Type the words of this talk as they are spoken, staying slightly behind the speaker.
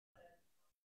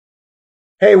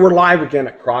Hey, we're live again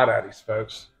at Crawdaddys,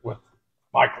 folks, with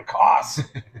Mike Lacoss.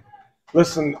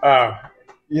 Listen,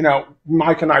 you know,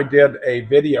 Mike and I did a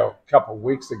video a couple of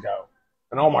weeks ago,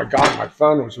 and oh my God, my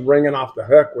phone was ringing off the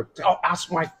hook with, oh,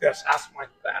 ask Mike this, ask Mike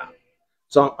that.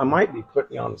 So I might be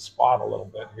putting you on the spot a little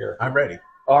bit here. I'm ready.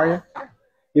 Are you?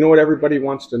 You know what everybody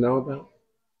wants to know about?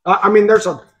 I mean, there's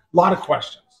a lot of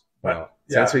questions. Well,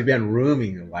 since we've been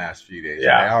rooming the last few days,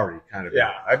 Yeah. I already kind of,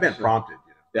 I've been prompted.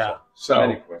 You know,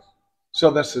 Yeah. So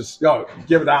this is,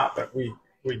 give it out that we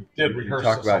did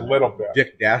rehearse this a little bit.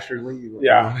 Dick Dastardly.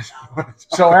 Yeah.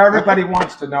 So everybody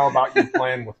wants to know about you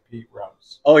playing with Pete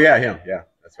Rose. Oh yeah, him. Yeah,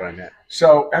 that's what I meant.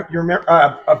 So you remember,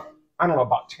 I don't know,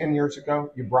 about 10 years ago,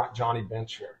 you brought Johnny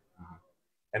Bench here,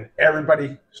 and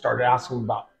everybody started asking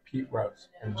about Pete Rose,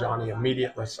 and Johnny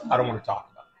immediately said, "I don't want to talk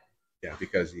about it." Yeah,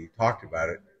 because he talked about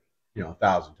it,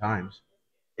 1,000 times.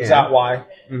 Is that why?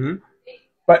 Mm-hmm.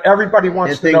 But everybody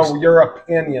wants to know your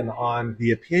opinion on...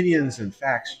 The opinions and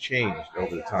facts changed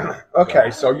over the time. Okay,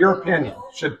 so your opinion.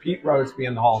 Should Pete Rose be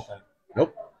in the Hall of Fame?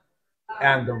 Nope.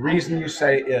 And the reason you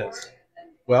say is?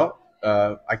 Well,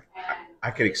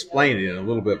 I could explain it in a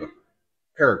little bit of a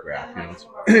paragraph.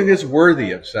 It's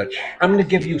worthy of such... I'm going to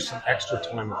give you some extra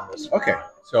time on this. Okay,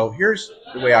 so here's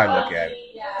the way I look at it.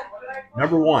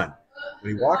 Number one,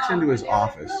 when he walks into his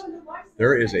office,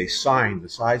 there is a sign the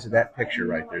size of that picture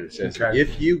right there that says,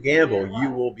 if you gamble, you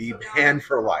will be banned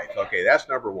for life. Okay, that's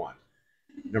number one.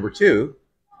 Number two,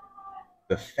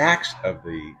 the facts of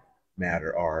the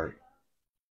matter are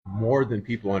more than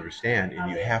people understand, and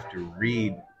you have to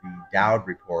read the Dowd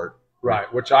report.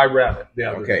 Right, which I read it the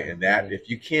other day. And that, if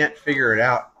you can't figure it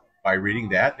out by reading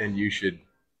that, then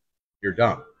you're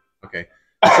dumb. Okay.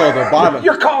 So the bottom...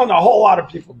 You're calling a whole lot of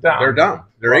people dumb. They're dumb.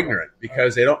 They're ignorant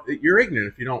because you're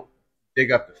ignorant if you don't dig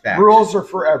up the facts. Rules are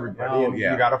for everybody, and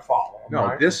you got to follow them. No,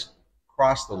 right? This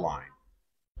crossed the line.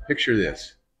 Picture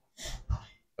this.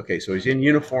 Okay, so he's in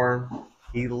uniform.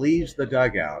 He leaves the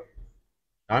dugout.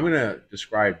 I'm going to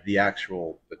describe the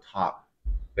top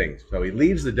things. So he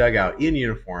leaves the dugout in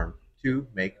uniform to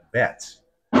make bets.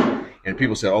 And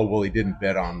people say, oh, well, he didn't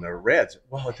bet on the Reds.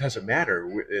 Well, it doesn't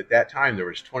matter. At that time, there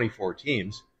was 24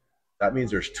 teams. That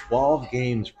means there's 12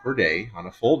 games per day on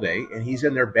a full day, and he's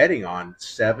in there betting on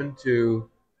 7 to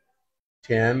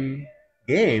 10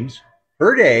 games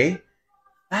per day,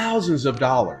 thousands of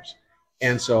dollars.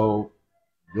 And so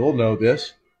you'll know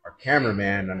this. Our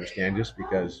cameraman understands this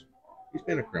because he's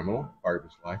been a criminal part of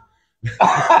his life.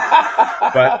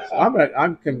 But I'm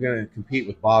going to compete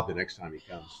with Bob the next time he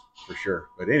comes, for sure.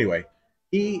 But anyway,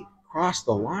 he crossed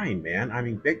the line, man. I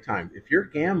mean, big time. If you're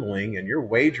gambling and you're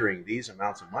wagering these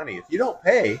amounts of money, if you don't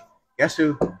pay, guess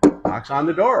who knocks on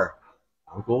the door?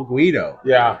 Uncle Guido.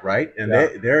 Yeah. Right? And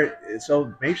they're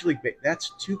so Major League,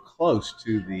 that's too close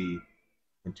to the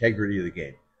integrity of the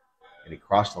game. And he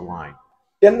crossed the line.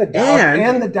 In the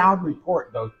Dowd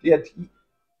report, though,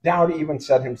 Dowd even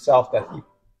said himself that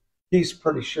he's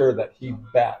pretty sure that he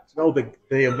bet. No,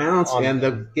 the amounts and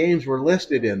the games were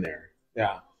listed in there.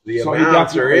 Yeah. The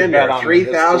amounts are in there.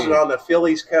 3,000 on the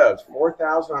Phillies Cubs,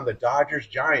 4,000 on the Dodgers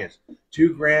Giants,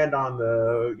 $2,000 on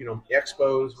the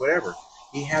Expos, whatever.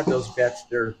 He had those bets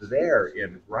there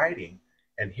in writing.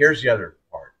 And here's the other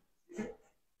part,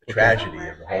 the tragedy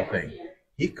of the whole thing.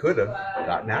 He could have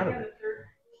gotten out of it.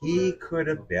 He could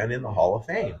have been in the Hall of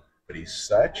Fame, but he's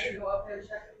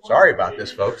sorry about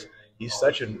this, folks. He's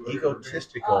such an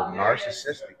egotistical,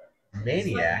 narcissistic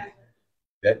maniac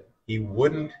that he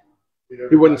wouldn't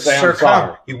say I'm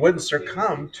sorry. He wouldn't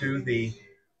succumb to the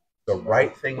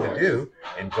right thing to do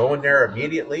and go in there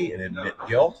immediately and admit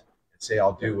guilt and say,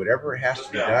 I'll do whatever has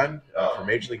to be done for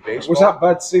Major League Baseball. Was that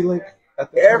Bud Selig?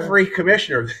 Every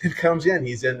commissioner that comes in,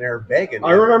 he's in there begging.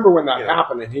 I remember when that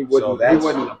happened, and he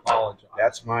wouldn't apologize.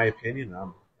 That's my opinion.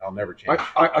 I'll never change.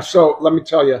 So let me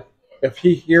tell you, if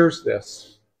he hears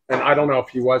this, and I don't know if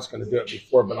he was going to do it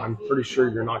before, but I'm pretty sure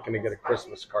you're not going to get a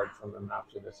Christmas card from him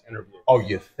after this interview. Oh,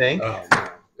 you think? Oh,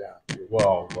 man. Yeah.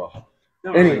 Well.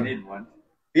 No, anyway. We need one.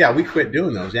 Yeah, we quit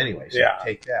doing those anyway. So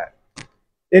take that.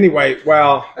 Anyway,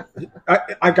 well,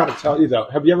 I got to tell you though,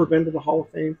 have you ever been to the Hall of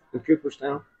Fame in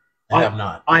Cooperstown? I have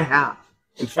not. I have.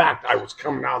 In fact, I was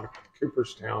coming out of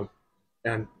Cooperstown,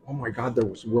 and oh my God, there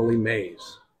was Willie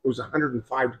Mays. It was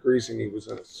 105 degrees, and he was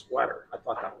in a sweater. I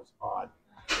thought that was odd.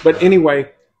 But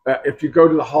anyway, if you go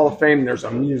to the Hall of Fame, there's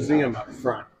a museum up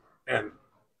front, and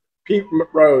Pete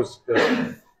Rose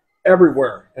is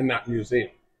everywhere in that museum.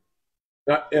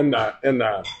 In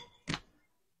the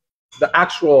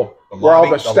actual where all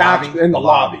the statues in the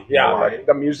lobby. Yeah,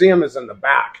 the museum is in the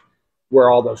back where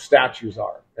all those statues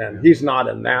are, and he's not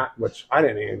in that, which I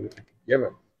didn't even give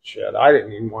him shit. I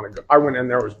didn't even want to go. I went in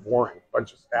there, it was boring,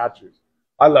 bunch of statues.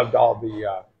 I loved all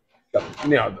the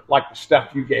like the stuff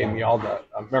you gave me, all the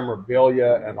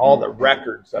memorabilia and all the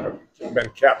records that have been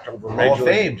kept over Hall of Major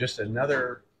League. Fame, just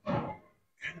another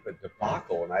kind of a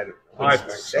debacle. And I think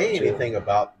don't so, say too. anything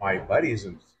about my buddies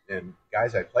and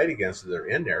guys I played against that are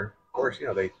in there. Of course,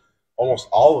 they almost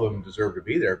all of them deserve to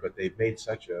be there, but they've made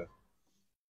such a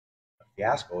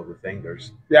fiasco of the thing.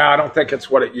 I don't think it's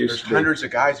what it used to be. There's hundreds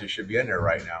of guys who should be in there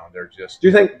right now, and they're just. Do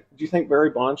you think Barry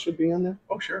Bonds should be in there?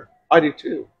 Oh, sure. I do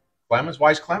too. Clemens,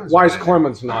 why is Clemens? Why is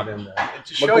Clemens not in there?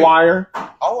 To show McGuire,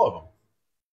 all of them.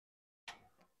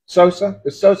 Sosa,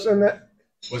 is Sosa in that?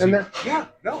 Was in he? there? Yeah,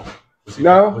 no.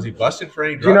 No. Was he busted for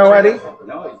any drugs? Do you know Eddie?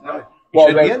 No, he's not. He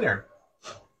should be in there.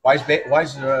 Why is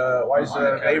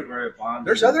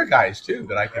there's other guys too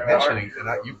that I could mention, and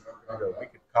we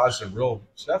could cause some real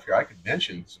stuff here. I could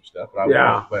mention some stuff, but I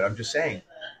won't. But I'm just saying,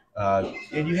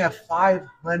 and you have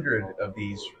 500 of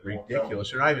these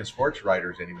ridiculous. They're not even sports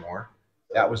writers anymore.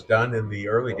 That was done in the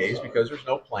early days because there's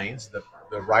no planes.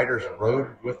 The writers rode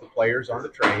with the players on the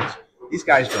trains. These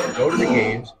guys don't go to the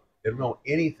games. They don't know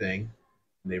anything.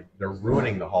 And they're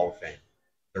ruining the Hall of Fame.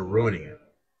 They're ruining it.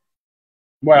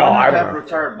 Well, I don't have know.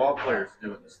 retired ball players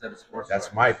do it instead of sports.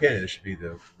 That's my opinion. It should be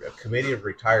the committee of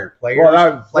retired players,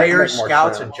 Well, players, make more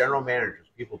scouts, sense. and general managers,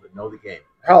 people that know the game.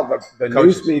 Hell, the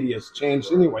Coaches. news media has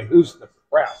changed anyway. Who's the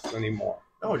press anymore?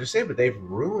 No, just saying, but they've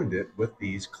ruined it with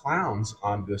these clowns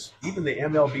on this, even the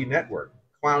MLB network,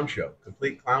 clown show,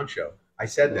 complete clown show. I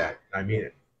said that, and I mean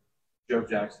it. Joe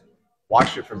Jackson.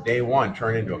 Watched it from day one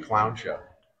turn into a clown show.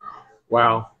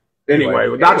 Well,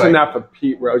 anyway, that's enough of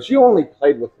Pete Rose. You only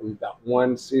played with him that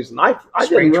one season. I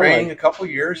Spring didn't training realize. a couple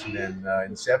years, and then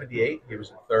in '78 he was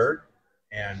in third,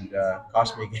 and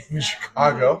cost me a game in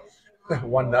Chicago,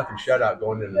 1-0 shutout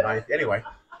going into the ninth. Anyway,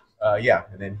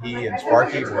 and then he and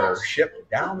Sparky were shipped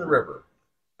down the river.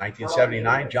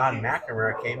 1979, John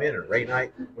McNamara came in, and Ray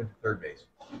Knight went to third base.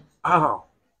 Oh,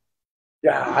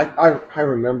 yeah, I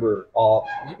remember all.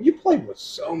 You played with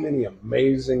so many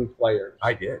amazing players.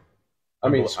 I did. I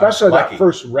mean, I'm especially that lucky.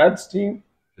 first Reds team.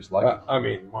 Just lucky. I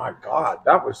mean, my God,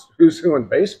 that was who's who in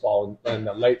baseball in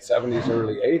the late '70s,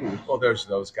 early '80s. Well, there's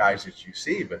those guys that you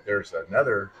see, but there's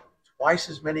another twice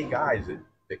as many guys that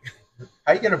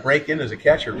how are you going to break in as a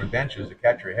catcher with benches a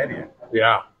catcher ahead of you?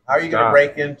 Yeah. How are you going to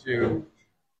break into?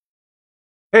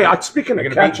 Hey, speaking Are of you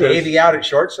going to beat catchers, Davey out at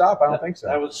shortstop? I don't think so.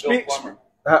 That was Bill Plummer.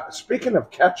 speaking of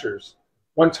catchers,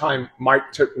 one time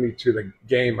Mike took me to the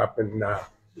game up in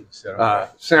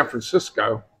San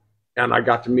Francisco, and I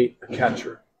got to meet the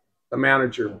catcher, the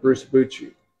manager, Bruce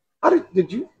Bucci. How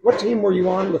did you? What team were you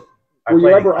on with? Were you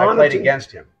ever on? I played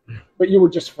against him. But you were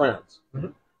just friends. Mm-hmm.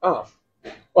 Oh,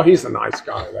 well, he's a nice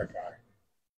guy. That guy.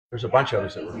 There's a bunch of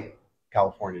us that were in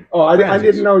California. Oh, I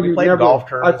didn't know you played never. golf I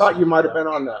tournaments. thought you might have been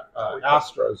on the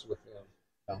Astros with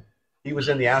him. He was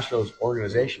in the Astros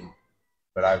organization,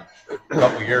 but I'm a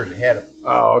couple years ahead of him.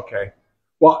 Oh, okay.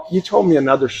 Well, you told me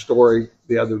another story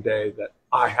the other day that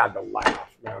I had to laugh.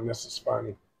 Man, this is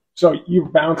funny. So you're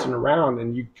bouncing around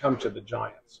and you come to the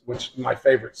Giants, which my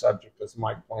favorite subject is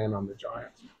Mike playing on the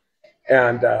Giants.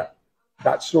 And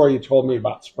that story you told me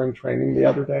about spring training the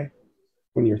other day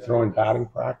when you're throwing batting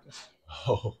practice.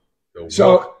 Oh,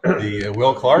 the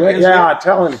Will Clark incident? Yeah,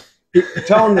 tell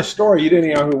him the story. You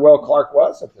didn't even know who Will Clark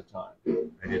was at the time.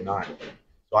 I did not.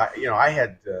 So I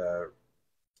had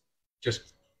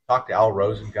just talked to Al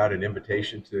Rosen, got an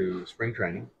invitation to spring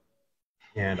training,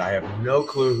 and I have no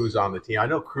clue who's on the team. I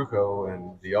know Kruko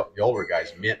and the older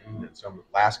guys, Minton and some of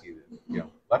Lasky,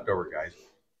 leftover guys.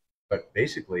 But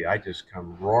basically, I just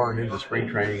come roaring into spring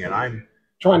training, and I'm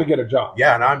trying to get a job.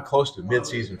 Yeah, and I'm close to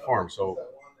mid-season form. So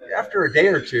after a day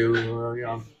or two,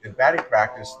 in batting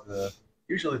practice,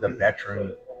 usually the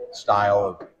veteran style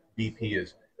of BP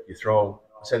is you throw.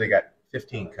 Say they got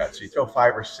 15 cuts, so you throw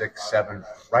 5 or 6, 7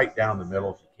 right down the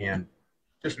middle if you can,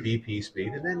 just BP speed,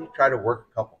 and then you try to work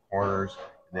a couple corners,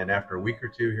 and then after a week or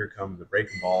two, here come the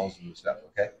breaking balls and the stuff.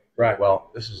 Okay, right.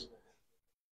 Well, this is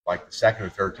like the second or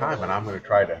third time, and I'm going to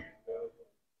try to.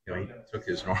 He took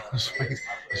his normal swings.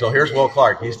 So here's Will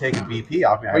Clark. He's taking BP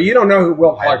off me. Well, you don't know who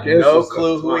Will Clark is. No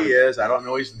clue who he is. I don't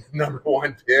know he's the number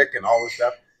 1 pick and all this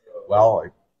stuff. Well,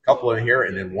 a couple in here,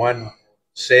 and then one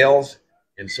sails.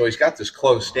 And so he's got this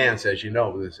closed stance, as you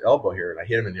know, with his elbow here, and I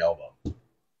hit him in the elbow.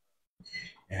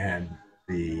 And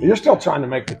you're still trying to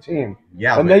make the team.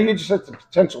 Yeah. And then you just hit the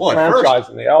potential franchise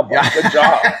in the elbow. Yeah. Good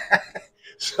job.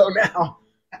 So now,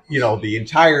 the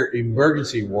entire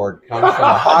emergency ward comes from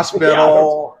the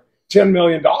hospital. $10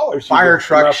 million. Fire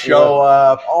trucks show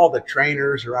up. All the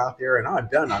trainers are out there, and I'm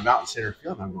done. I'm out in center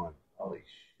field. And I'm going, holy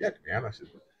shit, man! I said,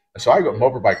 so I go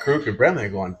over by Kruk and Brennan,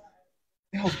 going,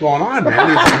 the hell's going on,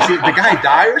 man? Did the guy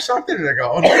die or something? And I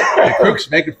go, oh, no. And Crook's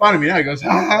making fun of me now. He goes,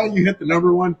 you hit the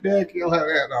 #1 pick. You'll have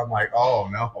it. And I'm like, oh,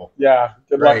 no. Yeah,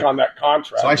 good luck on that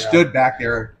contract. So I stood back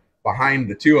there behind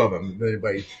the two of them,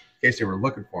 in case they were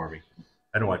looking for me.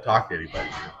 I don't want to talk to anybody.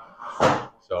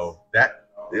 So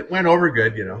it went over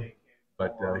good,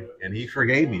 But and he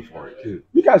forgave me for it, too.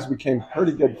 You guys became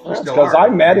pretty good friends because I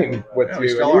met him with you. We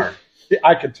still are.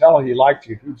 I could tell he liked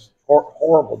you. He's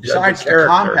horrible. Besides the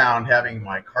compound having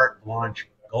my carte blanche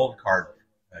gold card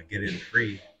get in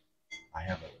free, I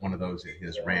have one of those at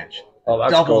his ranch. Oh,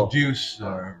 that's Double cool. Deuce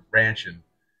Ranch in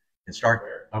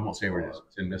Stark. I won't say where it is.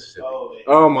 It's in Mississippi.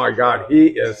 Oh my God, he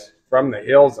is from the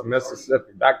hills of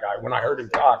Mississippi. That guy. When I heard him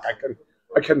talk,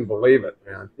 I couldn't believe it,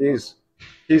 man.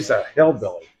 He's a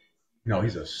hillbilly. No,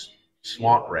 he's a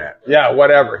swamp rat. Yeah,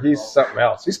 whatever. He's something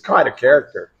else. He's quite a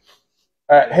character.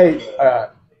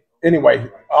 Anyway,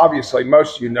 obviously,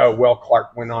 most of you know Will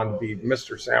Clark went on to be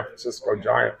Mr. San Francisco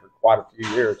Giant for quite a few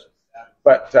years.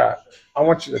 But I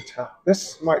want you to tell,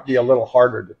 this might be a little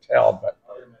harder to tell, but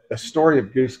the story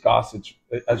of Goose Gossage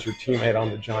as your teammate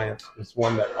on the Giants is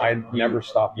one that I never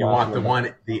stopped You watching.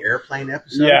 want the airplane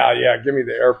episode? Yeah. Give me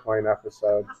the airplane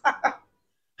episode.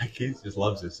 Keith just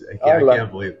loves this. I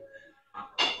can't believe it.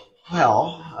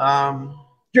 Well,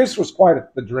 Goose was quite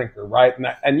the drinker, right?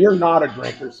 And you're not a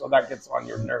drinker, so that gets on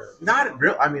your nerves. not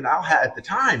real. I mean, at the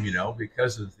time,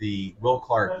 because of the Will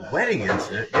Clark wedding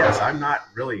incident. Yes, I'm not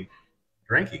really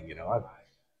drinking,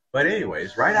 But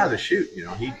anyways, right out of the chute,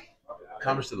 he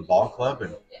comes to the ball club,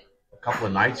 and a couple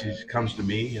of nights he comes to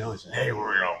me, he says, "Hey,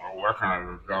 we're working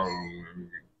on it."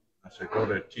 I said, "Go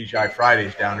to TGI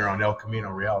Fridays down there on El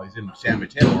Camino Real." He's in San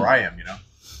Mateo, where I am,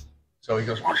 So he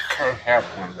goes, "Why don't you have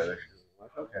one with us?" I'm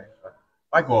like, okay. So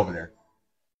I go over there.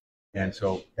 And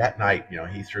so that night,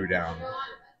 he threw down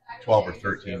 12 or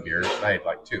 13 beers. I had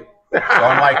like 2. So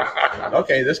I'm like,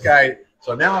 okay, this guy.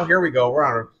 So now here we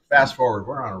go. Fast forward.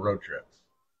 We're on a road trip.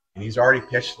 And he's already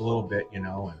pitched a little bit, and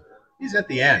he's at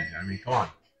the end. I mean, come on.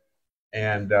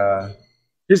 And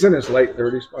He's in his late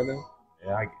 30s by now.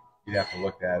 yeah, you'd have to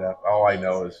look that up. All I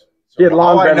know is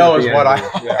all I know is what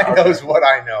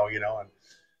I know, And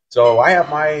so I have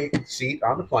my seat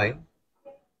on the plane,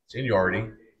 seniority.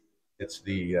 It's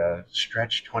the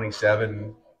stretch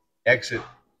 27 exit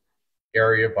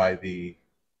area by the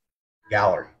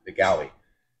galley.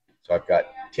 So I've got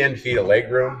 10 feet of leg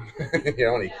room,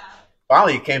 and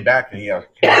finally he came back and he goes,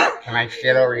 can I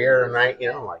sit over here tonight?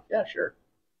 I'm like, yeah, sure.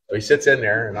 So he sits in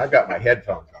there, and I've got my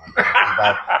headphones on.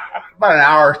 About an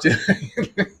hour or two.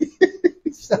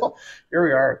 So here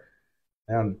we are.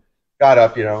 And got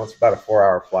up, it's about a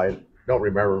 4-hour flight. Don't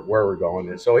remember where we're going.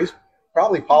 And so he's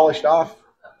probably polished off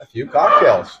a few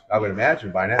cocktails, I would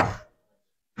imagine, by now.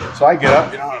 So I get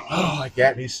up, like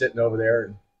that, and he's sitting over there.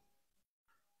 And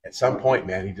at some point,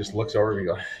 man, he just looks over and he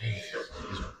goes,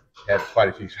 he's had quite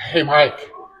a few. Hey,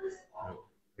 Mike. I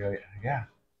go, yeah.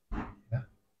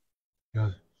 He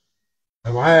goes,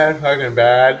 am I fucking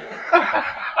bad?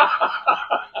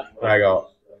 And I go,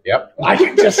 yep. I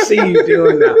can just see you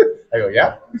doing that. I go,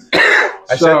 yep.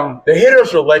 I said, the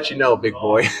hitters will let you know, big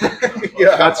boy.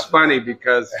 Yeah. That's funny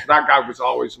because that guy was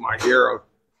always my hero.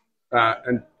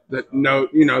 And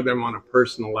them on a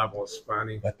personal level is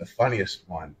funny. But the funniest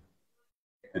one,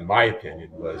 in my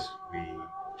opinion, was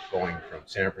going from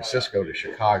San Francisco to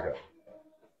Chicago.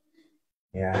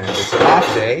 And it's an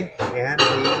off day, and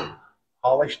we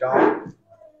polished off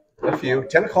a few.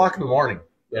 10 o'clock in the morning.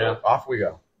 Yeah. Off we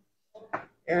go.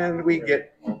 And we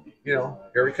get,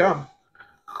 here we come.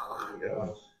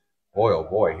 Boy, oh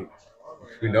boy.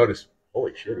 We notice,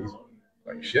 holy shit, he's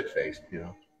like shit-faced,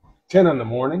 10 in the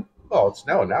morning? Oh,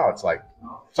 now it's like,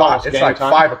 it's like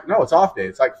time? 5. No, it's off day.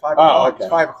 It's like 5 o'clock. Okay. It's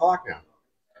 5 o'clock now.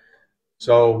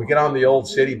 So we get on the old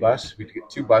city bus. We get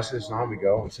 2 buses, and on we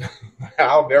go. And so,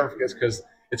 I'll never forget, because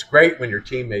it's great when your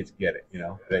teammates get it.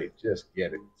 They just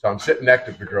get it. So I'm sitting next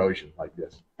to Bedrosian like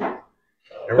this.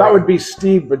 That would be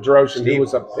Steve Bedrosian, who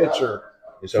was a pitcher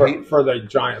for the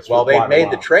Giants. Well, they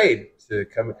made the trade to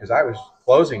come because I was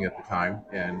closing at the time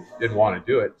and didn't want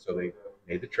to do it, so they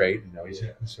made the trade.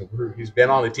 He's been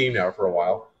on the team now for a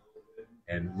while.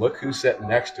 And look who's sitting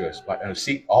next to us, on a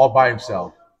seat all by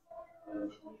himself.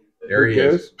 There he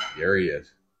is. There he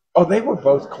is. Oh, they were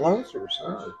both closers,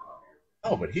 huh?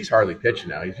 Oh, but he's hardly pitching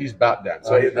now. He's about done.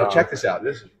 So now check this out.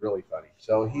 This is really funny.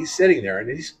 So he's sitting there, and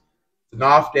it's an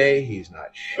off day. He's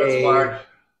not shaved.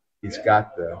 He's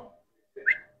got the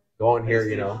going here,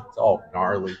 it's all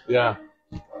gnarly. Yeah.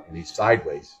 And he's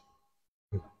sideways.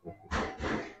 And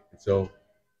so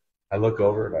I look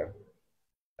over, and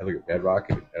I look at Bedrock,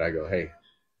 and I go, hey,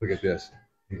 look at this.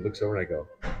 He looks over, and I go,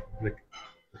 look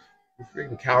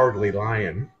Freaking cowardly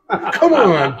lion. Come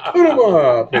on, put him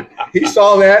up. And he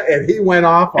saw that and he went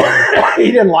off on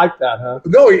He didn't like that, huh?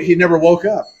 No, he never woke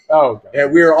up. Oh, okay.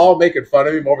 And we were all making fun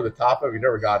of him over the top of him. He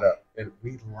never got up. And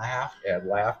we laughed and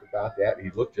laughed about that.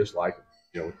 He looked just like him.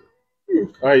 You know,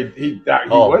 Oh, he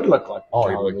would look like.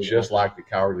 he looked just like the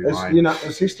cowardly lion. You know,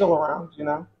 is he still around? You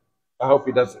know, I hope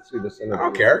he doesn't see this interview. I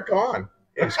don't care. Go on.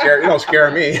 You don't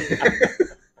scare me.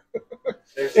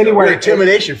 Anyway, the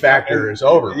intimidation factor is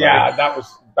over. Yeah, buddy. that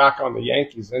was back on the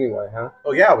Yankees anyway, huh?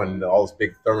 Oh yeah, when all this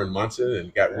big Thurman Munson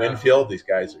and got Winfield, these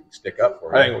guys would stick up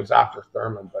for him. I think it was after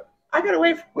Thurman, but I got to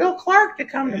wait for Will Clark to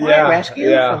come to my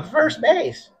rescue from first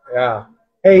base. yeah.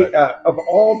 Hey, of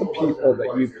all the people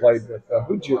that you played with,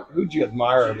 who'd you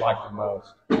admire and like the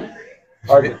most?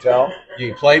 Hard to tell.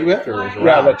 You played with or was around?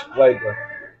 Yeah, that you played with.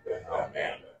 Oh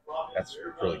man, that's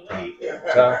really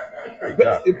tough.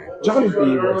 Johnny B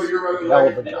was a hell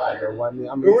of a guy, though, wasn't he?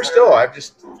 I mean, we're still. I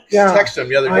just texted him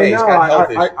the other day. He's got health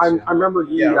issues. I remember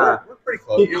we're pretty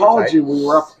close. He called you. We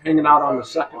were up hanging out on the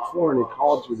second floor, and he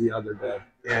called you the other day.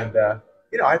 And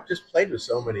I've just played with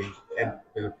so many, and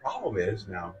the problem is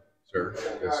now, sir,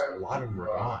 is a lot of them are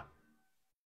gone.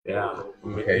 Yeah.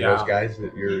 Okay, those guys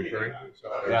that you're referring to.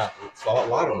 So a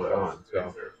lot of them are gone.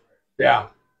 So yeah.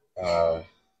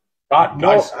 God,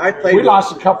 I played. We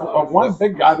lost a couple of one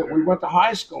big guy that we went to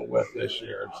high school with this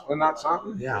year. Isn't that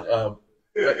something? Yeah.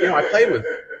 But I played with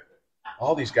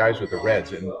all these guys with the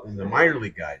Reds, and the minor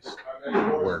league guys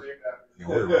were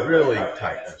really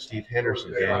tight. Steve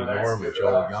Henderson, Danny Norman,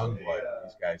 Joe Youngblood.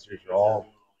 These guys, these are all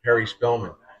Harry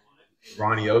Spillman,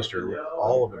 Ronnie Oster,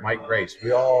 all of it. Mike Grace.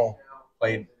 We all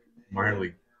played minor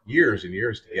league years and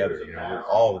years together. We're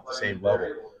all at the same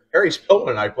level. Harry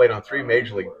Spillman and I played on 3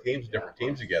 major league teams, different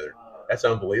teams together. That's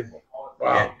unbelievable.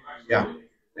 Wow.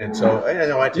 And so I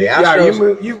went to the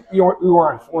Astros. You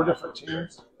were on 4 different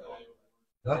teams.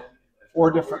 Huh?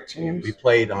 4 different teams. We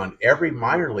played on every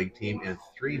minor league team and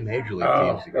 3 major league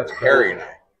teams together. That's Harry and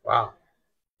I. Wow.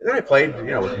 And then I played,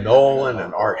 with Nolan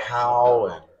and Art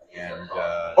Howe and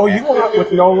you were out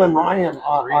with Nolan Ryan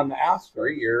on the Astros.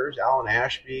 3 years. Alan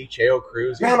Ashby, Cheo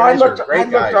Cruz. Man, I looked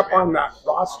up on that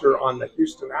roster on the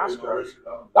Houston Astros.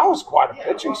 That was quite a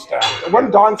pitching staff.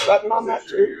 Wasn't Don Sutton on that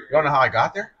too? You don't know how I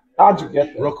got there? How'd you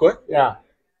get there? Real quick? Yeah.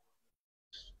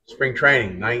 Spring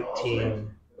training,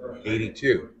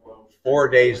 1982. 4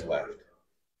 days left.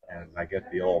 And I get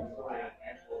the old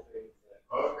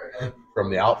from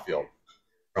the outfield.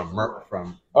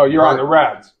 Oh, you're on the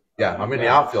Reds. Yeah, I'm in the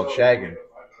outfield shagging.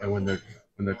 And when the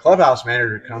clubhouse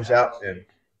manager comes out and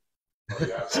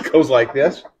goes like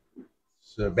this,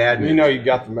 it's bad news. You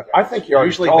got the. I think you already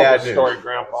Usually told bad the news. story,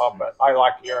 Grandpa, but I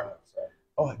like hearing it. So.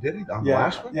 Oh, did he? On the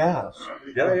last one? Yes.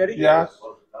 Did I, Eddie? Yes.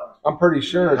 I'm pretty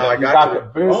sure How I that you got got to the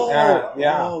it. boot.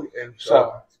 Oh, and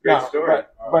So, great story.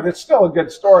 But it's still a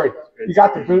good story. You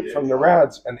got the boot from the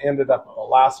Reds and ended up at the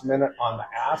last minute on the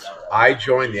Astros. I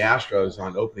joined the Astros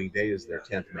on opening day as their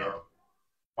 10th man.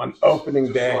 On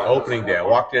opening day. Opening day. I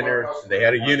walked in there. They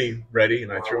had a uni ready,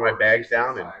 and I threw my bags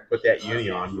down and put that uni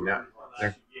on.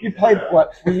 You played,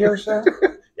 3 years there?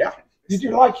 Yeah. Did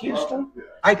you like Houston?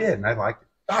 I did, and I liked it.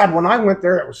 God, when I went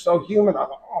there, it was so humid. I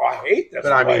thought, I hate this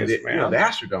But I mean, place, man. the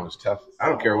Astrodome is tough. I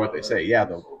don't care what they say. Yeah,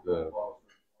 the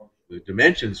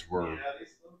dimensions were a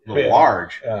little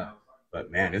large,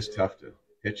 but man, it's tough to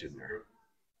pitch in there.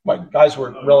 But guys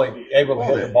were really able to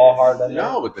hit the ball hard.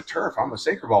 No, with the turf, I'm a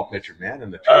sinker ball pitcher, man,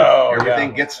 and the turf,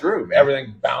 everything gets through, man.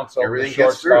 Everything bounces over the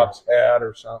gets through. shortstop's head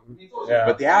or something.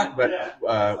 Yeah. But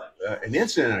an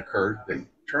incident occurred that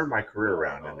turned my career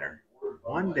around in there.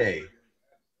 One day,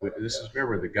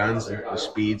 remember the guns and the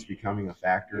speeds becoming a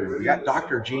factor. We got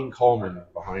Dr. Gene Coleman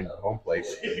behind the home plate,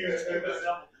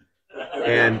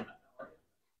 and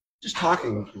just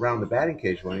talking around the batting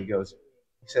cage when he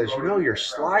says, your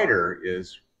slider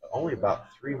is only about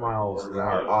 3 miles an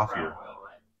hour off your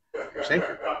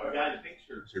sinker. I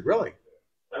said, really?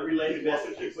 Well,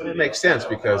 it makes sense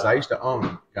because I used to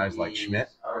own guys like Schmidt.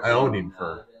 I owned him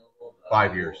for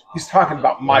 5 years. He's talking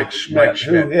about Mike Schmidt,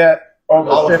 who hit over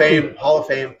Hall 50. Hall of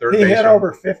Fame, third He baseman. hit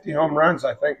over 50 home runs,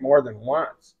 I think, more than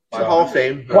once. So, Hall of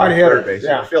Fame, quite a hitter, third base,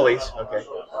 yeah. Phillies. Okay.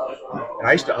 And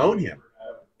I used to own him,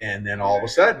 and then all of a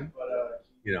sudden,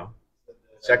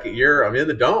 second year I'm in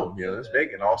the dome, it's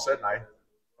big, and all of a sudden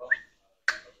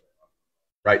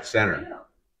right center.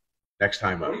 Next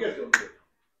time up,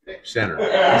 center.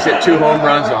 He's hit 2 home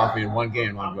runs off me in one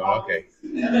game. I'm going, okay.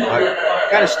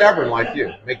 I'm kind of stubborn like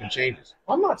you, making changes.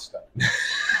 I'm not stubborn.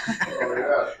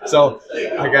 So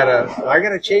I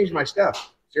gotta change my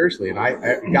stuff seriously, and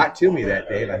it got to me that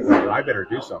day, and I thought, well, I better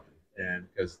do something, and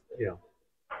because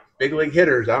big league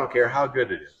hitters, I don't care how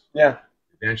good it is. Yeah.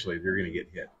 Eventually, they're going to get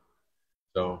hit.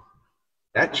 So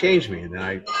that changed me. And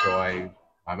then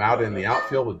I'm out in the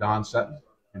outfield with Don Sutton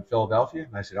in Philadelphia.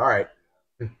 And I said, all right,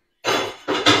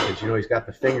 because, he's got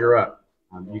the finger up.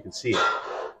 You can see it.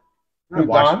 I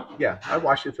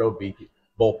watched him throw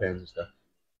bullpens and stuff.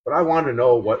 But I wanted to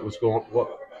know what was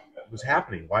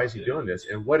happening. Why is he doing this?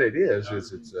 And what it is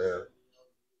it's a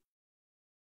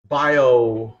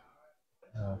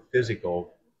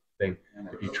physical thing.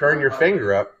 If you turn your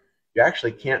finger up, you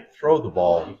actually can't throw the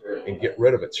ball and get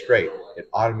rid of it straight. It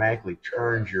automatically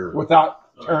turns your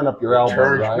without turning up your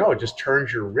elbow. Right? No, it just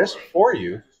turns your wrist for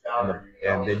you,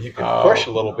 and then you can push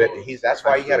a little bit. That's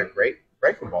why he had a great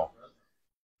breaking ball.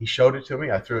 He showed it to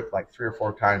me. I threw it like 3 or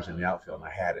 4 times in the outfield, and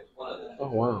I had it. Oh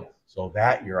wow! So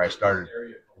that year I started,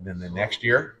 and then the next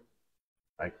year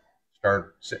I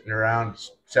started sitting around,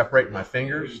 separating my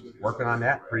fingers, working on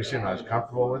that. Pretty soon I was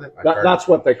comfortable with it. That's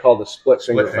what they call the split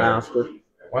finger faster.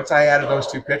 Once I added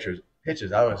those 2 pitches,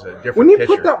 I was a different When you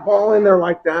pitcher. put that ball in there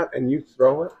like that and you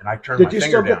throw it, and I turned my did you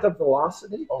finger still get down. the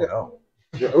velocity? Oh no,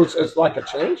 it's like a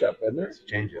changeup, isn't it?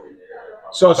 Change it.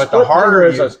 So But the harder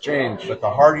is you a change. But the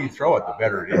harder you throw it, the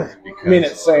better it is. Because I mean,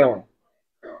 it's sailing.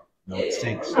 no, it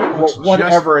sinks.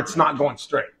 Whatever, it's not going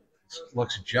straight.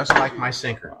 Looks just like my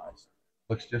sinker.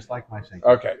 Looks just like my sinker.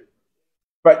 Okay.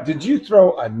 But did you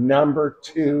throw a number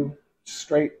 2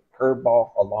 straight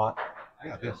curveball a lot?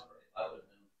 Yeah, this.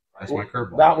 That's my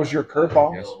curveball. That was your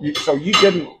curveball? Yes. So you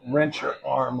didn't wrench your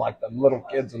arm like the little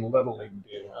kids in Little League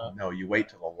do, huh? No, you wait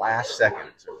till the last second.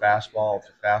 It's a fastball,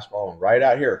 and right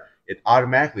out here, it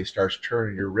automatically starts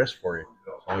turning your wrist for you.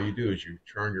 All you do is you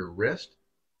turn your wrist,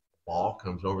 the ball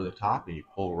comes over the top, and you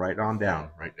pull right down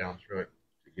through it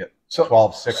to get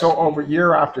 12-6. So over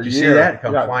year after Did year. you see that?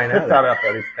 Come flying out. Pick that up,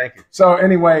 Eddie. Thank you. So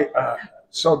anyway,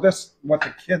 what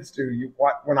the kids do,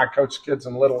 when I coach kids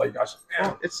in Little League, I said,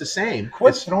 man, It's the same.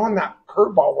 quit throwing that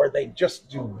curveball where they just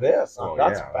do this.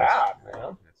 That's bad,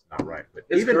 man. That's not right. But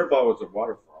His curveball was a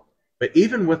waterfall. But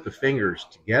even with the fingers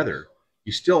together,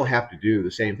 you still have to do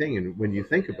the same thing. And when you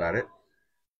think about it,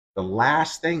 the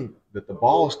last thing that the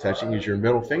ball is touching is your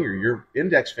middle finger. Your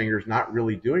index finger is not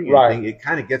really doing anything. Right. It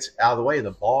kind of gets out of the way.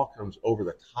 The ball comes over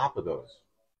the top of those.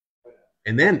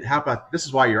 And then how about this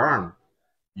is why your arm,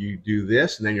 you do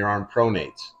this and then your arm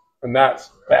pronates. And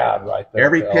that's bad right there.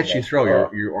 Every pitch you throw,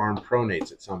 your arm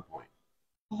pronates at some point.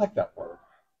 I like that word.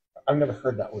 I've never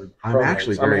heard that word. I'm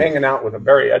actually hanging out with a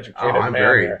very educated man. I'm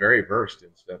very versed in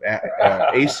stuff.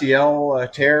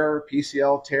 ACL tear,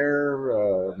 PCL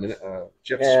tear,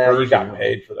 chip spurs. You got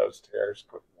paid for those tears.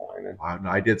 Quit whining.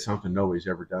 I did something nobody's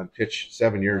ever done. Pitched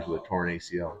 7 years with a torn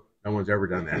ACL. No one's ever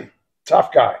done that.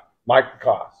 Tough guy, Mike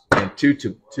Lacoss. And two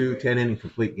 10-inning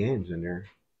complete games in there.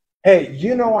 Hey,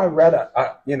 I read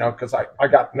because I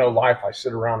got no life. I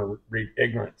sit around and read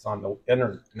ignorance on the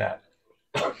internet.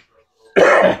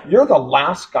 You're the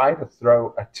last guy to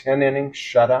throw a 10-inning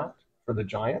shutout for the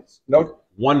Giants. No,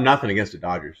 1-0 against the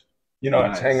Dodgers.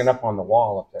 It's hanging up on the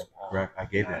wall up there. Correct. I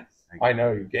gave that. I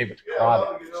know you gave it to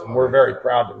Crawdaddys, and we're very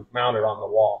proud to mount it on the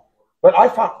wall. But I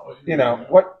thought,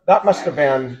 that must have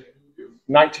been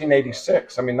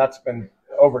 1986. I mean, that's been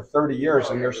over 30 years,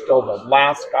 and you're still the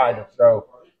last guy to throw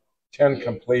 10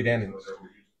 complete innings.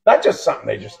 That's just something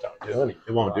they just don't do anymore.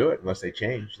 They won't do it unless they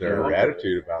change their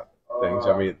attitude about things.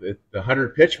 I mean, the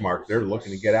 100 pitch mark, they're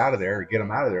looking to get out of there or get them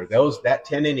out of there. That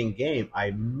 10-inning game,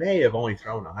 I may have only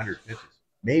thrown 100 pitches,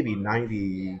 maybe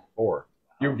 94.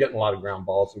 You were getting a lot of ground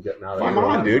balls and getting out of there. Come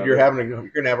on, dude, you're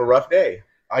going to have a rough day.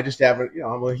 I just haven't,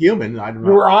 I'm a human.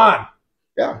 You were on.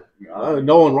 Yeah.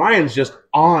 Nolan Ryan's just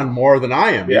on more than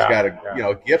I am. He's got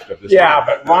a gift of this. Yeah,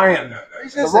 but Ryan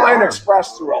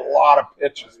Express threw a lot of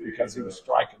pitches because he was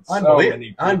striking so many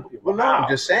people. Well, no, I'm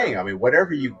just saying. I mean,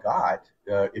 whatever you got,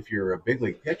 if you're a big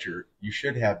league pitcher, you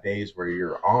should have days where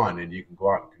you're on and you can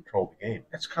go out and control the game.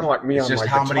 It's kind of like me it's on just my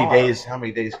how guitar.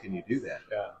 many days can you do that?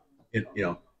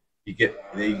 Yeah. You get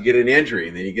an injury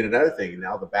and then you get another thing, and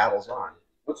now the battle's on.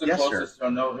 What's the closest to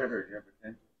a no-hitter you ever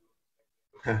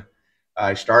think?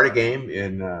 I start a game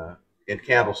in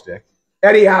Candlestick.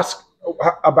 Eddie asked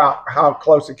about how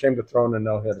close he came to throwing a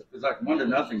no-hitter. It's like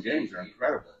 1-0 games are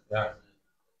incredible. Yeah.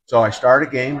 So I start a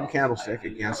game in Candlestick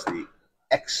against the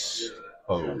Expos,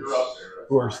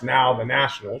 who are now the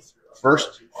Nationals.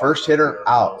 First hitter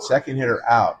out, second hitter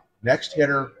out, next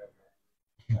hitter,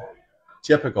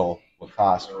 typical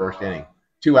Lacoste first inning.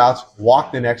 2 outs,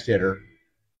 walk the next hitter,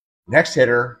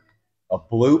 a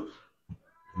bloop,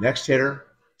 next hitter,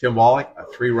 Tim Wallach, a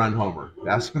 3-run homer.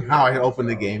 That's how I opened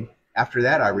the game. After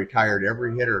that, I retired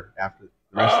every hitter after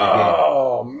the rest of the game.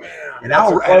 Oh, man. And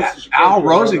Al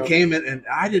Rosen came in, and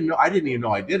I didn't even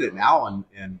know I did it. And Al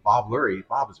and Bob Lurie,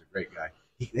 Bob is a great guy.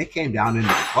 They came down into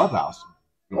the clubhouse.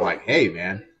 I'm like, hey,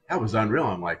 man, that was unreal.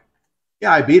 I'm like,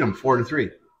 yeah, I beat him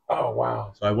 4-3. Oh,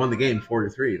 wow. So I won the game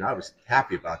 4-3, and I was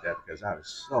happy about that because I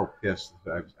was so pissed.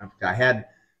 I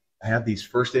have these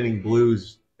first inning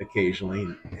blues occasionally,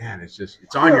 and man, it's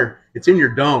in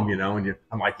your dome, you know. And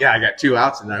I'm like, yeah, I got 2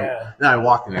 outs, and then I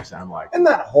walk the next time. I'm like, isn't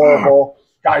that horrible?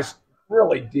 Guy's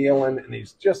really dealing, and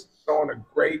he's just throwing a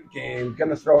great game, going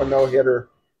to throw a no-hitter,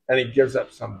 and he gives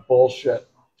up some bullshit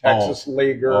Texas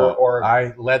leaguer. Or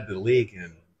I led the league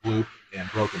in bloop and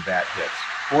broken bat hits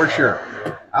for sure.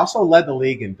 I also led the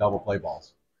league in double play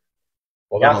balls.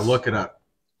 Well, gotta look it up.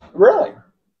 Really?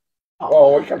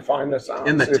 Oh, we can find this out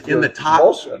in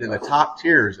the top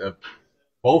tiers of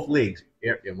both leagues.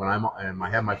 When I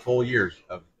have my full years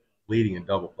of leading in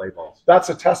double play balls. That's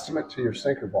a testament to your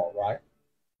sinker ball, right?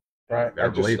 Right.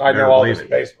 I know all this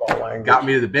baseball language. Got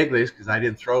me to the big leagues because I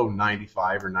didn't throw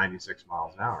 95 or 96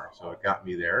 miles an hour, so it got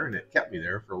me there, and it kept me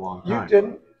there for a long time. You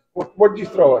didn't? What did you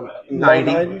throw in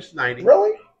 90? 90?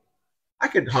 Really? I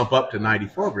could hump up to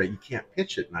 94, but you can't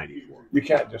pitch at 94. You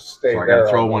can't just stay there. I got to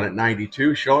throw one at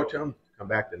 92, show it to them, come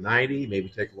back to 90, maybe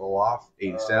take a little off,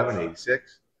 87,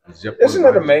 86. Isn't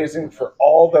it amazing? For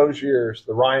all those years,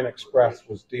 the Ryan Express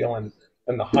was dealing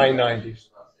in the high 90s.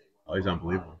 Oh, he's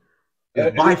unbelievable.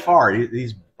 He's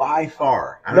by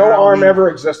far. No arm ever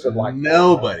existed like that.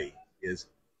 Nobody is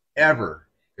ever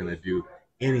going to do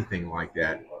anything like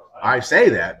that. I say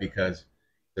that because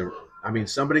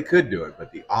somebody could do it,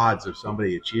 but the odds of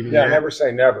somebody achieving that. Yeah, never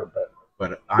say never, but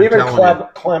I'm even telling you,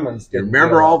 Clemens didn't.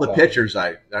 Remember all the pitchers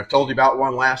I've told you about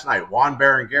one last night. Juan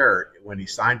Berenguer, when he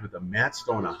signed with the Mets,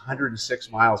 throwing 106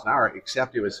 miles an hour,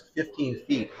 except it was 15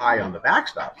 feet high on the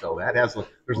backstop. So there's a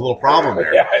little problem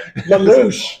there. Yeah,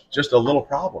 Lelouch. Just a little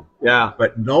problem. Yeah.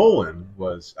 But Nolan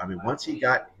was, once he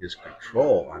got his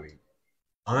control,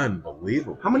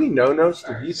 unbelievable. How many no-nos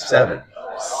did he 7.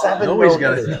 7 Nobody's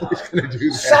no-hitters. Gonna do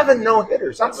that. 7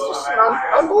 no-hitters. That's just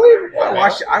unbelievable.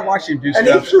 I watched him do and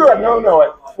stuff. He threw a no-no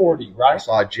at 40, right? I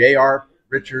saw J.R.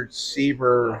 Richards,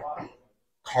 Seaver,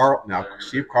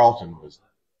 Steve Carlton was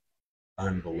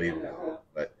unbelievable,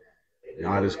 but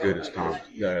not as good as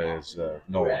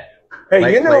Nolan.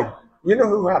 Hey, you know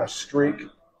who had a streak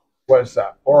was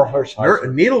Oral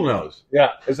Hirschheiser. Needle nose. Yeah,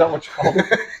 is that what you called him?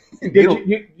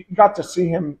 You got to see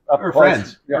him up We're close?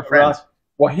 friends. Yeah, We're friends.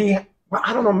 Well,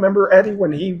 I don't know. Remember Eddie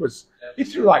when he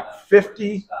threw like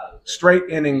 50 straight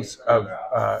innings of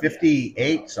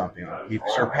 58 something. He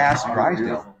surpassed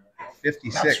Drysdale.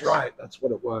 56. That's right. That's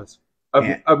what it was.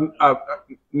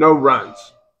 No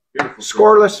runs.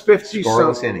 Scoreless 50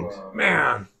 Scoreless innings.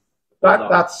 Man,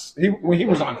 that's he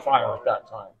was on fire at that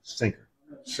time. Sinker.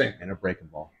 And a breaking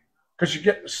ball. Because you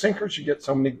get sinkers, you get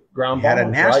so many ground balls. balls. Had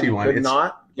a nasty right? one. You did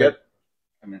not get.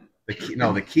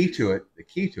 The key to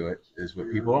it is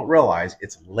what people don't realize.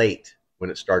 It's late when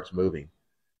it starts moving.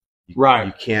 Right.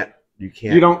 You can't.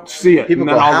 You don't see it. People and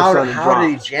then go, all of a sudden how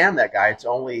did he jam that guy? It's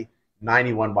only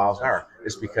 91 miles an hour.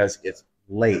 It's because it's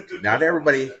late. Not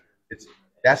everybody.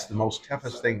 That's the most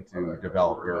toughest thing to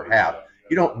develop or have.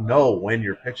 You don't know when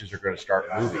your pitches are going to start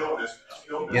moving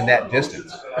in that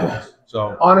distance.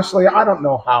 So honestly, I don't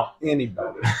know how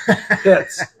anybody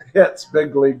hits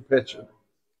big league pitching.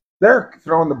 They're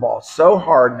throwing the ball so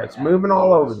hard and it's moving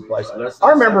all over the place. I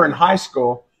remember in high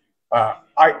school,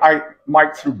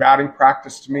 Mike threw batting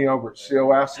practice to me over at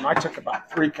COS, and I took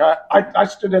about 3 cuts. I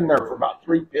stood in there for about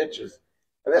 3 pitches.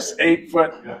 And this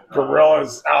 8-foot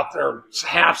gorilla's out there,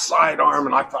 half sidearm,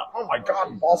 and I thought, oh my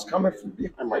God, the ball's coming from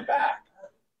behind my back.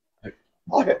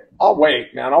 I'll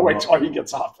wait, man. I'll wait till he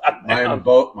gets off that mound.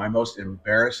 My most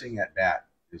embarrassing at bat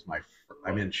is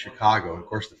I'm in Chicago, and of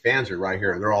course the fans are right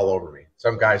here, and they're all over me.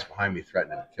 Some guy's behind me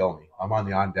threatening to kill me. I'm on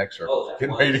the on-deck circle,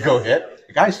 getting ready to go hit.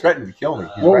 The guy's threatening to kill me.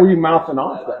 What were you mouthing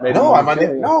off? That made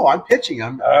I'm pitching.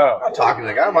 I'm not talking to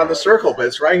the guy. I'm on the circle, but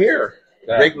it's right here,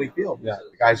 Wrigley Field. Yeah.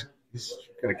 The guy's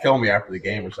going to kill me after the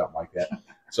game or something like that.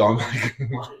 So I'm like,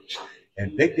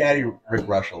 and Big Daddy Rick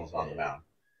Russell is on the mound.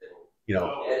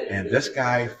 And this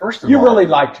guy, first of all, you really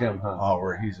liked him, huh?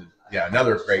 Oh,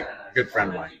 another good friend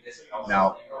of mine.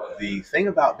 Now, the thing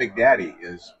about Big Daddy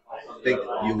is,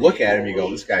 you look at him, you go,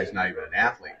 this guy's not even an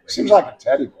athlete. Seems like a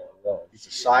teddy bear. Really. He's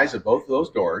the size of both of those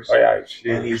doors. Oh yeah,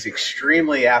 and he's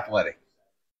extremely athletic.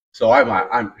 So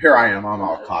I'm here. I am. I'm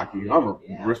all cocky.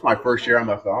 It's my first year. I'm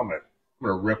gonna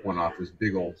rip one off this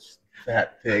big old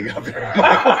fat pig up there.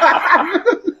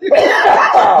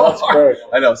 That's great.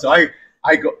 I know. So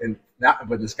I go and now,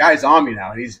 but this guy's on me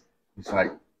now, and he's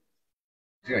like,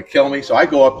 he's gonna kill me. So I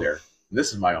go up there.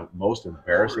 This is my most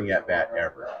embarrassing at bat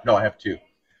ever. No, I have 2.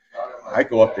 I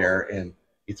go up there and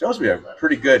he throws me a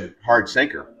pretty good hard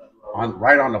sinker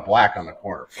right on the black on the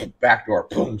corner. Back door,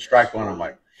 boom, strike one. I'm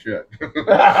like, shit.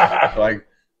 Like,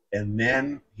 and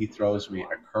then he throws me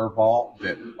a curveball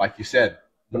that, like you said,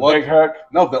 big hook.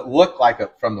 No, that looked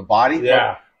like from the body.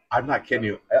 Yeah. I'm not kidding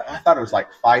you. I thought it was like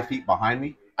 5 feet behind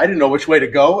me. I didn't know which way to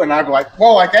go, and I'm like,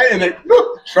 whoa, like that, and then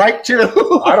strike two.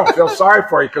 I don't feel sorry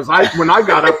for you because when I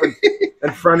got up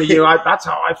in front of you, that's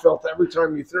how I felt every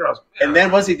time you threw. And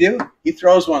then what's he do? He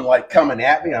throws one like coming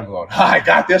at me. I'm going, I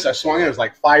got this. I swung it. It was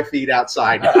like 5 feet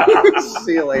outside.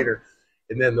 See you later.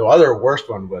 And then the other worst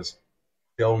one was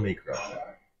Phil Negro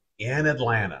in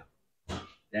Atlanta.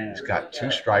 He's got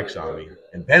 2 strikes on me,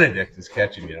 and Benedict is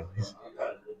catching,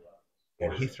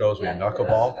 and he throws me a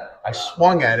knuckleball. I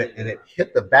swung at it, and it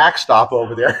hit the backstop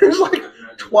over there. It was like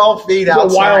 12 feet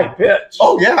outside. A wild pitch.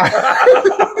 Oh, yeah.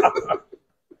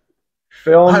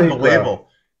 Phil Unbelievable.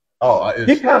 Negro. Oh,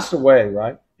 he passed away,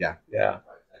 right? Yeah. Yeah.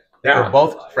 They were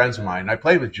both friends of mine. I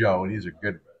played with Joe, and he's a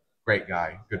great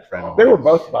guy, good friend of mine. They were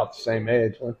both about the same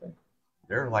age, weren't they?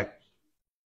 They're like,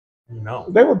 no.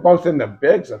 They were both in the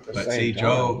bigs at the same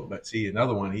time. But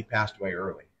another one, he passed away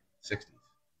early, 60s.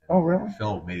 Oh, really?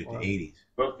 Phil made it to 80s.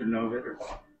 Both are no hitters.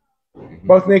 Mm-hmm.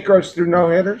 Both Negros threw no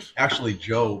hitters? Actually,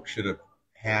 Joe should have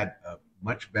had a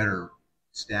much better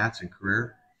stats and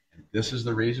career. And this is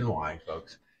the reason why,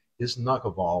 folks. His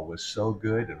knuckleball was so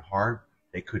good and hard,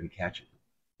 they couldn't catch it.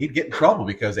 He'd get in trouble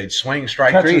because they'd swing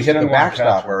strike three, hit the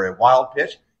backstop or a wild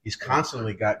pitch. He's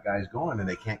constantly got guys going, and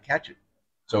they can't catch it.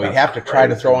 So he'd have to try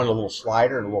to throw in a little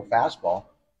slider and a little fastball.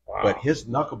 Wow. But his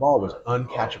knuckleball was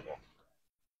uncatchable,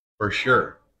 for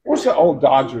sure. What's the old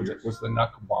Dodger that was the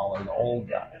knuckleballer, the old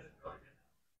guy?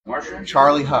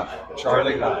 Charlie Huff.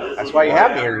 Charlie Huff. That's why you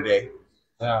have me here today.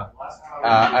 Yeah.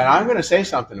 And I'm going to say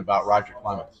something about Roger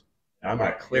Clemens. And I'm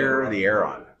going to clear the air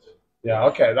on this. Yeah,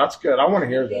 okay, that's good. I want to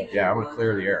hear that. Yeah, I'm going to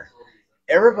clear the air.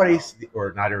 Everybody's,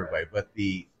 or not everybody, but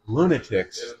the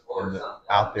lunatics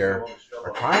out there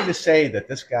are trying to say that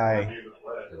this guy,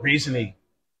 the reason he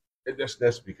did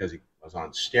this because he was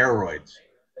on steroids.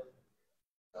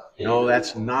 No,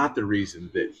 that's not the reason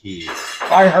that he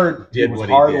I heard did it was what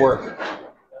hard he did. work.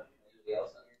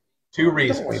 2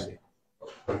 reasons.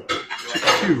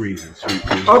 2 reasons. Sweet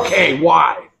pea. Okay,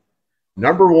 why?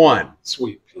 Number 1,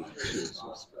 Sweet pea.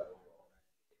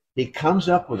 he comes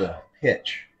up with a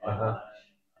pitch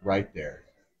right there.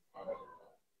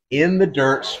 In the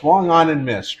dirt, swung on and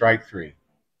missed, strike 3.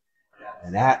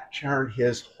 And that turned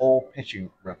his whole pitching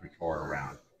repertoire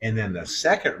around. And then the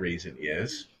second reason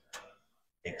is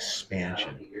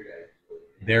expansion.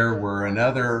 There were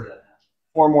another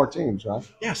 4 more teams, right?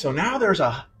 Yeah, so now there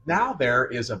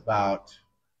is about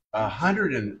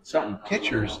 100 and something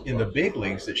pitchers in the big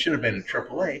leagues that should have been in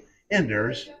AAA, and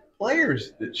there's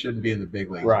players that shouldn't be in the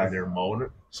big leagues. Right. And they're Mona,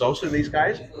 Sosa, and these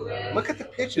guys. Look at the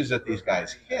pitches that these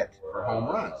guys hit for home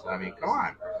runs. I mean, come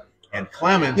on. And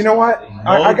Clemens. You know what?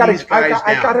 I got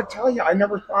to tell you, I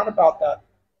never thought about that.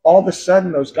 All of a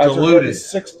sudden, those guys are hitting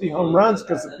 60 home runs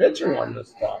because the pitching won this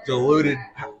stuff. Diluted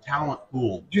talent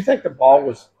pool. Do you think the ball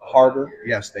was harder?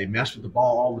 Yes, they messed with the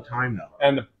ball all the time, though.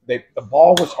 And the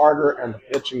ball was harder, and the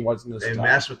pitching wasn't as tough. They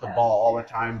mess with the ball all the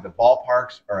time. The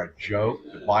ballparks are a joke.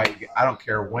 I don't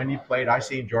care when you played. I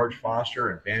seen George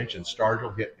Foster and Bench and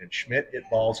Stargell hit, and Schmidt hit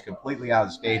balls completely out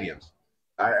of stadiums.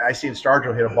 I seen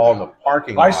Stargell hit a ball in the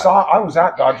parking lot. I was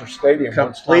at Dodger Stadium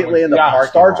completely in the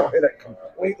parking lot. Stargell hit it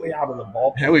completely out of the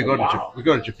ballpark. And we go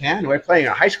to Japan. We're playing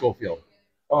a high school field.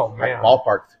 Oh man,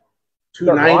 ballpark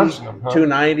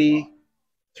 290,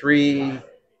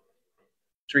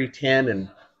 310, and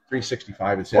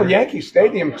 365. Well, Yankee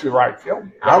Stadium to right field.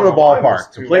 Out of the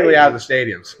ballpark, completely out of the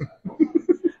stadiums.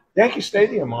 Yankee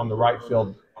Stadium on the right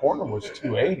field corner was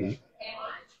 280.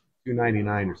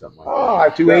 299 or something like that. Oh,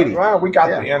 280. Well, we got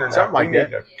the internet. Something like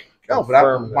that. No,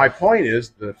 but my point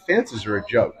is the fences are a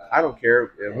joke. I don't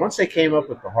care. Once they came up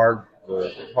with the hard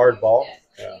ball,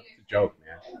 it's a joke,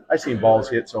 man. I've seen balls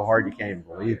hit so hard you can't even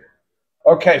believe it.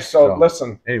 Okay, so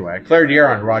listen. Anyway, I cleared the air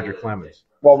on Roger Clemens.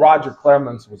 Well, Roger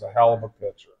Clemens was a hell of a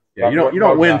pitcher. Yeah, you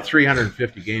don't win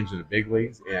 350 games in the big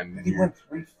leagues, and did he win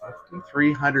 350?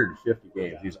 350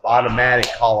 games. He's automatic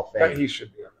Hall of Fame. He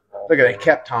should be. Look at they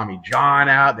kept Tommy John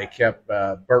out. They kept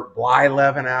Bert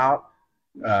Blyleven out.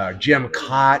 Jim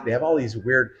Cott. They have all these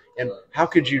weird. And how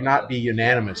could you not be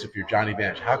unanimous if you're Johnny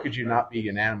Bench? How could you not be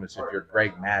unanimous if you're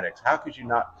Greg Maddux? How could you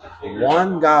not?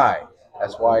 One guy.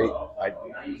 That's why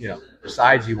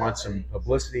besides he wants some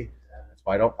publicity. That's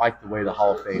why I don't like the way the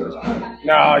Hall of Fame is going.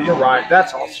 No, you're right.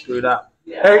 That's all screwed up.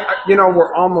 Hey,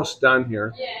 we're almost done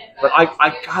here, but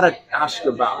I gotta ask you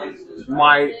about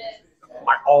my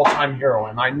all-time hero,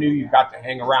 and I knew you got to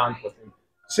hang around with him.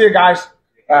 See you guys.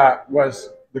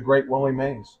 Was the great Willie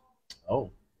Mays.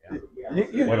 Oh,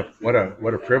 What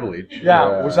a privilege.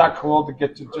 Yeah, was that cool to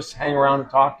get to just hang around and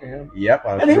talk to him? Yep.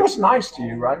 And he was nice to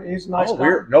you, right? He's a nice guy.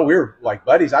 We were like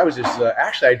buddies. I was just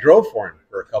actually I drove for him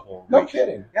for a couple of weeks. No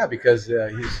kidding. Yeah, because he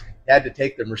had to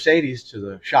take the Mercedes to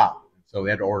the shop, so they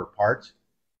had to order parts.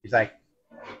 He's like,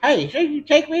 Hey, should you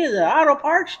take me to the auto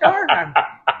parts store?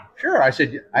 sure. I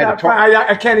said,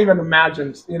 I can't even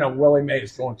imagine, Willie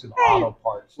Mays going to the auto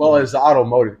parts. Well, as the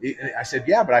automotive, I said,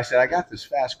 yeah, but I said, I got this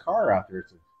fast car out there.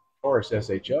 It's a Taurus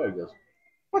SHO. He goes,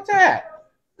 what's that?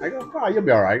 I go, oh, you'll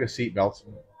be all right. I got seat belts.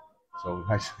 So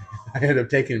I ended up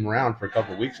taking him around for a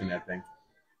couple of weeks in that thing.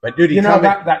 But dude,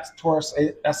 that Taurus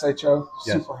SHO,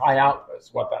 yes. super high output is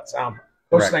what that sounds like.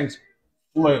 Those Correct. things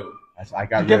flew. I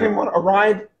got you give him a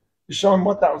ride to show him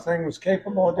what that thing was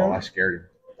capable of doing? Oh, I scared him.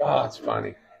 Oh, that's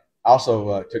funny. I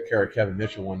also took care of Kevin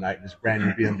Mitchell one night in his brand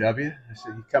new BMW. I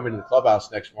said, you come into the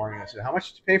clubhouse next morning. I said, how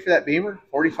much did you pay for that Beamer?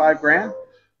 45 grand?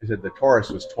 He said, the Taurus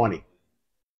was 20.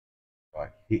 So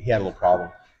he had a little problem.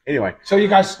 Anyway. So you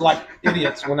guys, like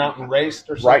idiots, went out and raced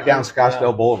or something? Right down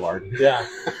Scottsdale Boulevard. Yeah.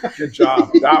 Good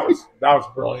job. That was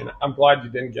brilliant. I'm glad you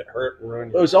didn't get hurt and ruin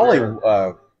your It was only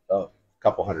a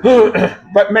couple hundred.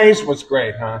 But Mays was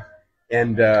great, huh?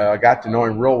 And I got to know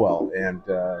him real well. And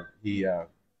he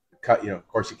of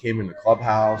course, he came in the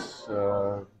clubhouse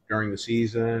during the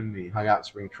season. He hung out in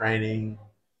spring training.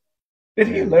 Did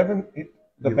he live in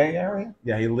the Bay Area?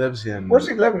 Yeah, he lives in. Where's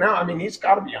he live now? I mean, he's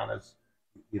got to be on his.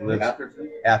 He lives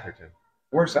Atherton. Atherton.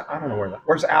 Where's that? I don't know where that.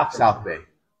 Where's Atherton? South Bay.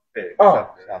 Oh,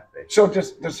 South Bay. so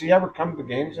does he ever come to the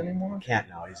games anymore? Can't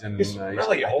now. He's in. He's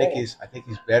really old. I think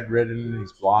he's bedridden.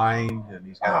 He's blind, and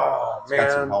he's got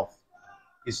some health.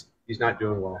 He's not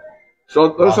doing well. So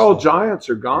those old Giants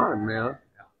are gone, man.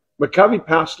 McCovey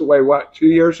passed away, 2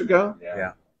 years ago?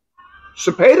 Yeah.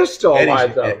 Cepeda's still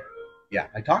alive, though. Yeah,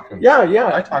 I talked to him.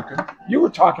 Yeah, I talked to him. You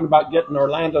were talking about getting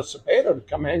Orlando Cepeda to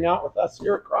come hang out with us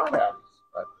here at Crawdaddys.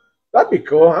 That'd be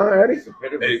cool, huh, Eddie?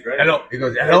 Hello. He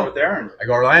goes, hello. I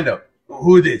go, Orlando.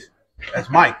 Who is this? That's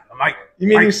Mike. Mike. You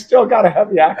mean he's still got a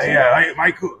heavy accent? Yeah,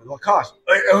 Mike Lacoss.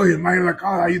 Hey, Mike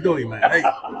Lacoss. How you doing, man? Hey,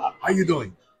 how you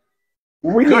doing?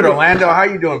 Good, Orlando. How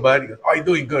you doing, buddy? Oh, you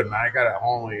doing good, man. I got a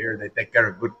home here. They take care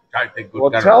of good.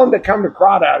 Well, tell him to come to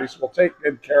Crawdaddys. We'll take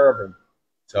good care of him.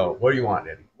 So, what do you want,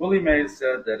 Eddie? Willie Mays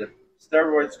said that if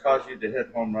steroids cause you to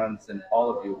hit home runs, then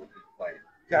all of you will be playing.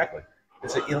 Exactly.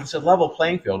 It's a level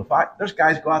playing field. Those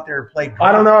guys go out there and play drunk,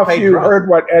 I don't know if you heard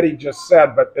what Eddie just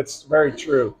said, but it's very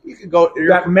true. You can go.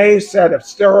 That Mays said if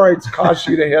steroids cause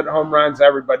you to hit home runs,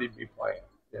 everybody'd be playing.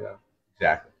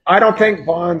 Exactly. I don't think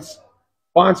Bonds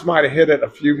might have hit it a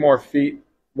few more feet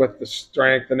with the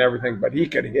strength and everything, but he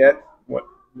could hit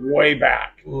way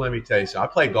back. Well, let me tell you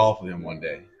something. I played golf with him one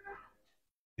day.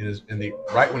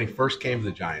 Right when he first came to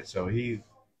the Giants. So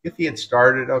if he had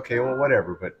started, okay, well,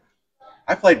 whatever. But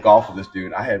I played golf with this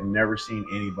dude. I have never seen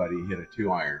anybody hit a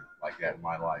 2-iron like that in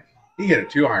my life. He hit a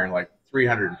 2-iron like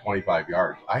 325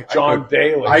 yards. John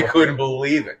Daly. I couldn't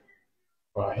believe it.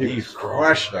 Well, he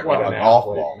crushed a golf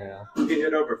ball. Man. He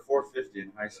hit over 450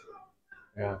 in high school.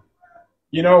 Yeah.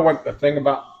 You know what the thing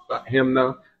about him,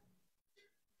 though?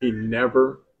 He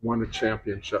never won a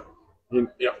championship.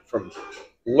 From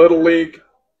Little League,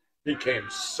 he came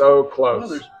so close.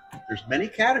 Well, there's many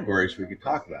categories we could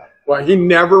talk about. Well, he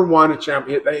never won a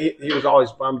championship. He was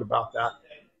always bummed about that.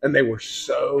 And they were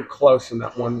so close in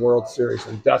that one World Series.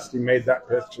 And Dusty made that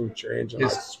pitching change. And I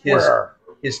swear.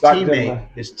 His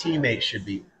teammate should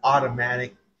be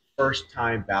automatic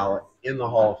first-time ballot in the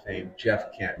Hall of Fame,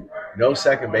 Jeff Kent. No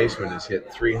second baseman has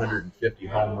hit 350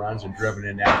 home runs and driven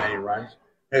in that many runs.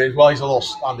 And while he's a little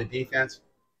on the defense,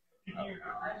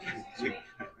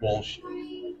 bullshit.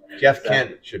 Jeff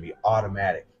Kent should be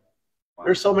automatic.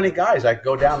 There's so many guys. I could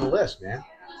go down the list, man.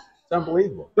 It's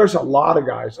unbelievable. There's a lot of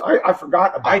guys. I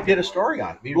forgot about I did a story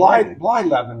on him.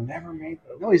 Blyleven never made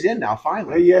those. No, he's in now,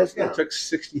 finally. He is. Yeah, it took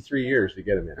 63 years to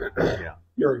get him in. Yeah.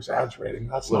 You're exaggerating.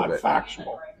 That's not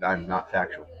factual. I'm not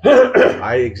factual.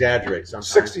 I exaggerate sometimes.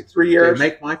 63 years. To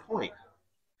make my point.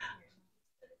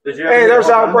 Hey, there's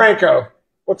Al Branco.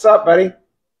 What's up, buddy?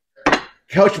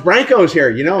 Coach Branco's here.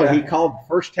 He called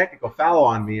first technical foul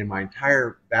on me in my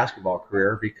entire basketball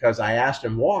career because I asked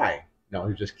him why. No,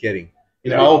 he was just kidding.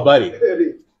 He's my old buddy.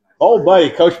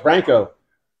 Coach Branco.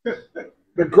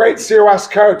 The great COS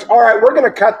coach. All right, we're going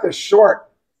to cut this short,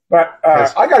 but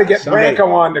I got to get Branco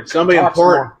on to somebody talk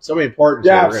important. Somebody important.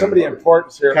 Yeah, somebody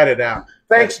important here. Cut it out.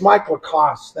 Thanks, Mike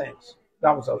Lacoss. Thanks.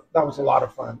 That was a lot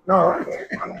of fun. No,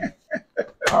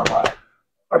 all right.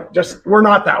 We're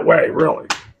not that way, really.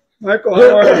 Michael,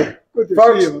 how are you? Good to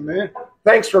see you, man.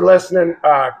 Thanks for listening.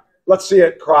 Let's see you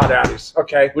at Crawdaddys.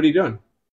 Okay. What are you doing?